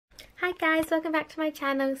Hi guys, welcome back to my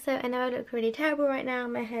channel. So I know I look really terrible right now,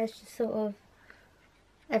 my hair's just sort of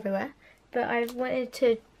everywhere, but I wanted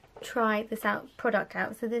to try this product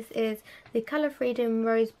out. So this is the Colour Freedom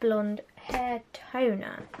Rose Blonde Hair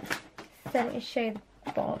Toner. So let me show you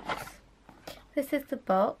the box. This is the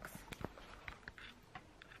box.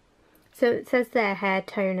 So it says there, hair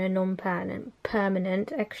toner,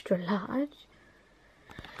 non-permanent, extra large.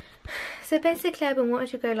 So basically I've been wanting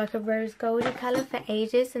to go like a rose goldy colour for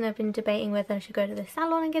ages, and I've been debating whether I should go to the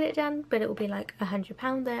salon and get it done, but it will be like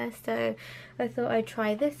 £100 there, so I thought I'd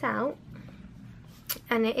try this out.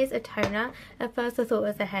 And it is a toner. At first I thought it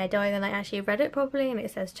was a hair dye, then I actually read it properly and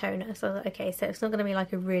it says toner, so I was like, okay, so it's not going to be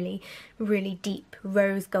like a really deep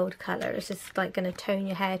rose gold colour, it's just like going to tone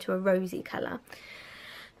your hair to a rosy colour.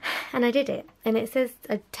 And I did it, and it says,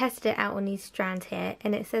 I tested it out on these strands here,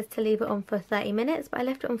 and it says to leave it on for 30 minutes, but I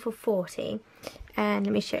left it on for 40. And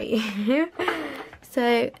let me show you.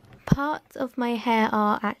 So parts of my hair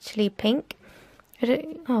are actually pink.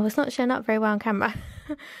 It's not showing up very well on camera.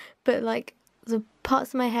 But like the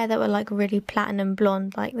parts of my hair that were like really platinum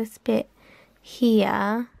blonde, like this bit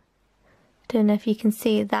here, don't know if you can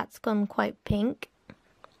see, that's gone quite pink.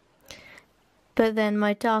 But then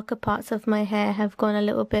my darker parts of my hair have gone a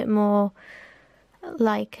little bit more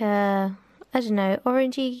like a, I don't know,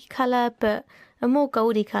 orangey colour, but a more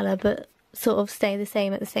goldy colour, but sort of stay the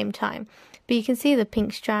same at the same time. But you can see the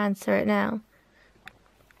pink strands through it now.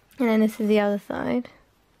 And then this is the other side.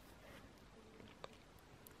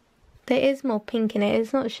 There is more pink in it.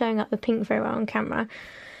 It's not showing up the pink very well on camera.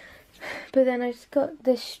 But then I just got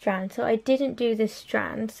this strand. So I didn't do this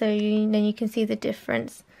strand, so then you can see the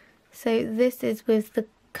difference. So this is with the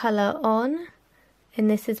colour on, and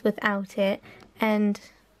this is without it, and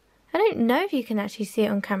I don't know if you can actually see it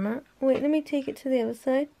on camera. Wait, let me take it to the other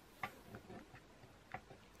side.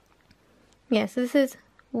 Yeah, so this is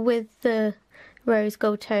with the rose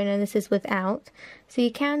gold toner, and this is without. So you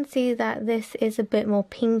can see that this is a bit more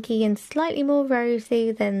pinky and slightly more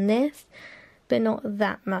rosy than this, but not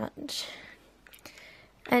that much.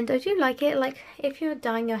 And I do like it. Like if you're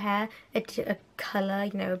dyeing your hair a colour,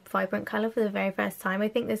 you know, a vibrant colour for the very first time, I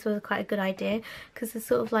think this was quite a good idea, because it's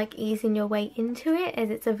sort of like easing your way into it, as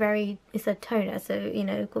it's a toner, so you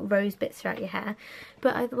know, you've got rose bits throughout your hair.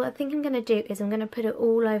 But what I think I'm going to do is I'm going to put it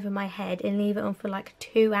all over my head and leave it on for like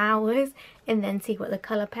 2 hours, and then see what the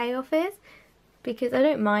colour payoff is, because I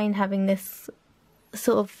don't mind having this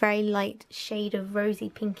sort of very light shade of rosy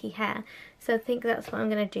pinky hair. So I think that's what I'm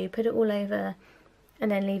going to do, put it all over and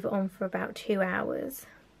then leave it on for about 2 hours.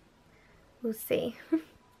 We'll see.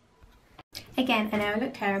 Again, I know I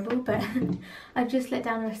look terrible, but I've just let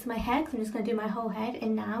down the rest of my hair because I'm just going to do my whole head,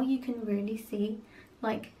 and now you can really see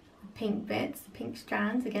like the pink bits, the pink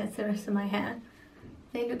strands against the rest of my hair.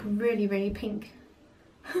 They look really pink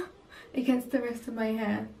against the rest of my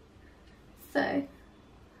hair. So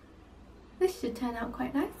this should turn out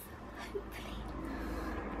quite nice, hopefully.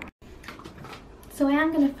 So I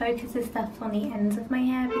am going to focus this stuff on the ends of my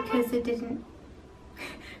hair, because it didn't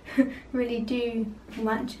really do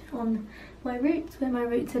much on my roots, where my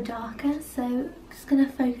roots are darker. So I'm just going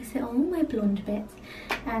to focus it on all my blonde bits,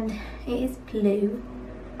 and it is blue.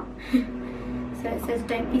 So it says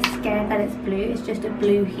don't be scared that it's blue, it's just a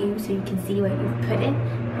blue hue so you can see where you've put it.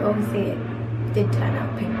 But obviously it did turn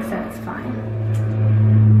out pink, so it's fine.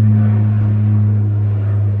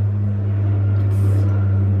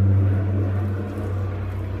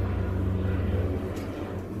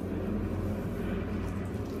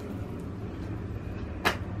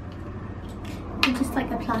 I'm just like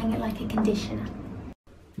applying it like a conditioner.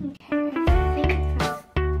 Okay, I think that's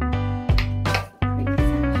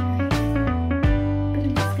pretty saturated, but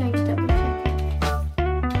I'm just going to double check it.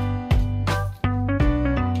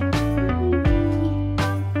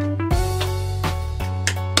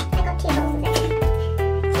 I got 2 bowls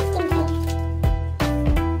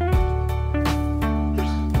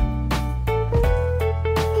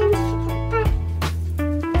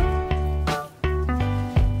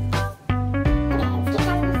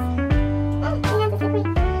of it.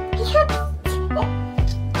 16K.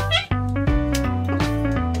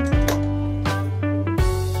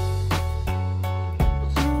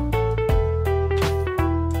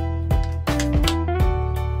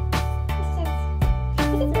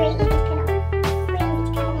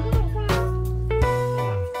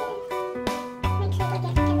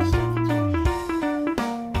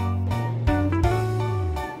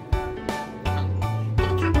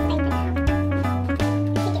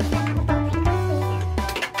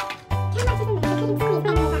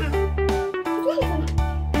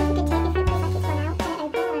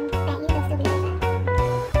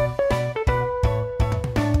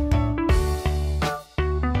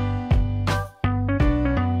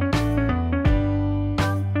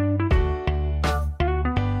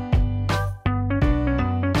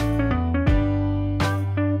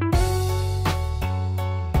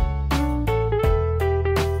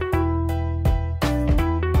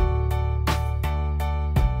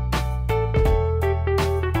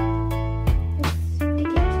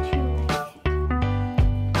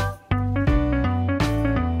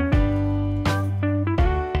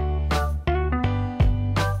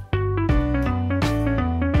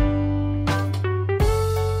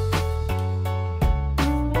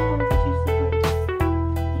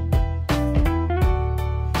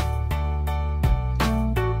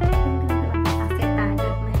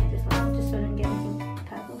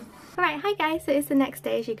 Hi guys, so it's the next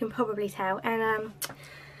day as you can probably tell, and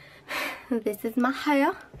this is my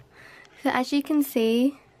hair. So as you can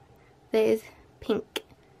see, there's pink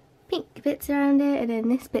bits around it, and then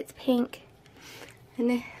this bit's pink, and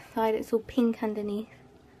this side it's all pink underneath.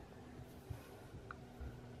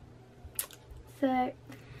 So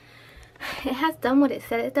it has done what it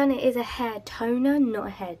said it's done. It is a hair toner, not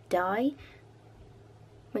a hair dye,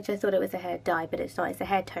 which I thought it was a hair dye, but it's not. It's a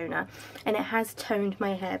hair toner, and it has toned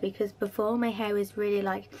my hair, because before my hair was really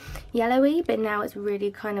like yellowy, but now it's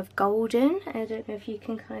really kind of golden. I don't know if you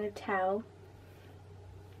can kind of tell,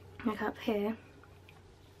 like up here.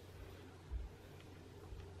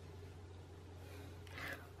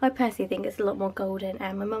 I personally think it's a lot more golden,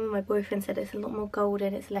 and my mum and my boyfriend said it's a lot more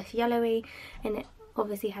golden, it's less yellowy, and it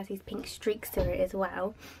obviously has these pink streaks through it as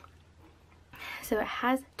well. So it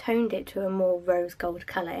has toned it to a more rose gold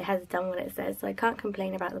colour. It has done what it says, so I can't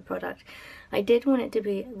complain about the product. I did want it to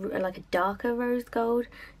be like a darker rose gold,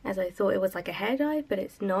 as I thought it was like a hair dye, but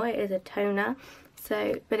it's not. It is a toner.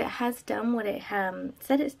 So, but it has done what it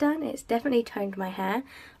said it's done. It's definitely toned my hair.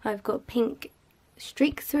 I've got pink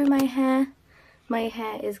streaks through my hair. My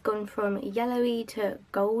hair is gone from yellowy to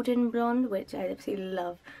golden blonde, which I absolutely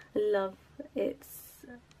love. I love it's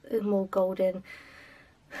more golden,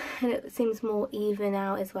 and it seems more even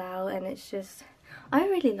out as well, and it's just, I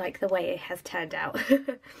really like the way it has turned out.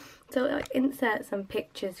 So I'll insert some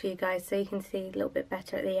pictures for you guys so you can see a little bit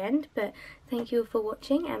better at the end, but thank you for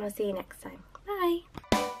watching, and I'll see you next time. Bye!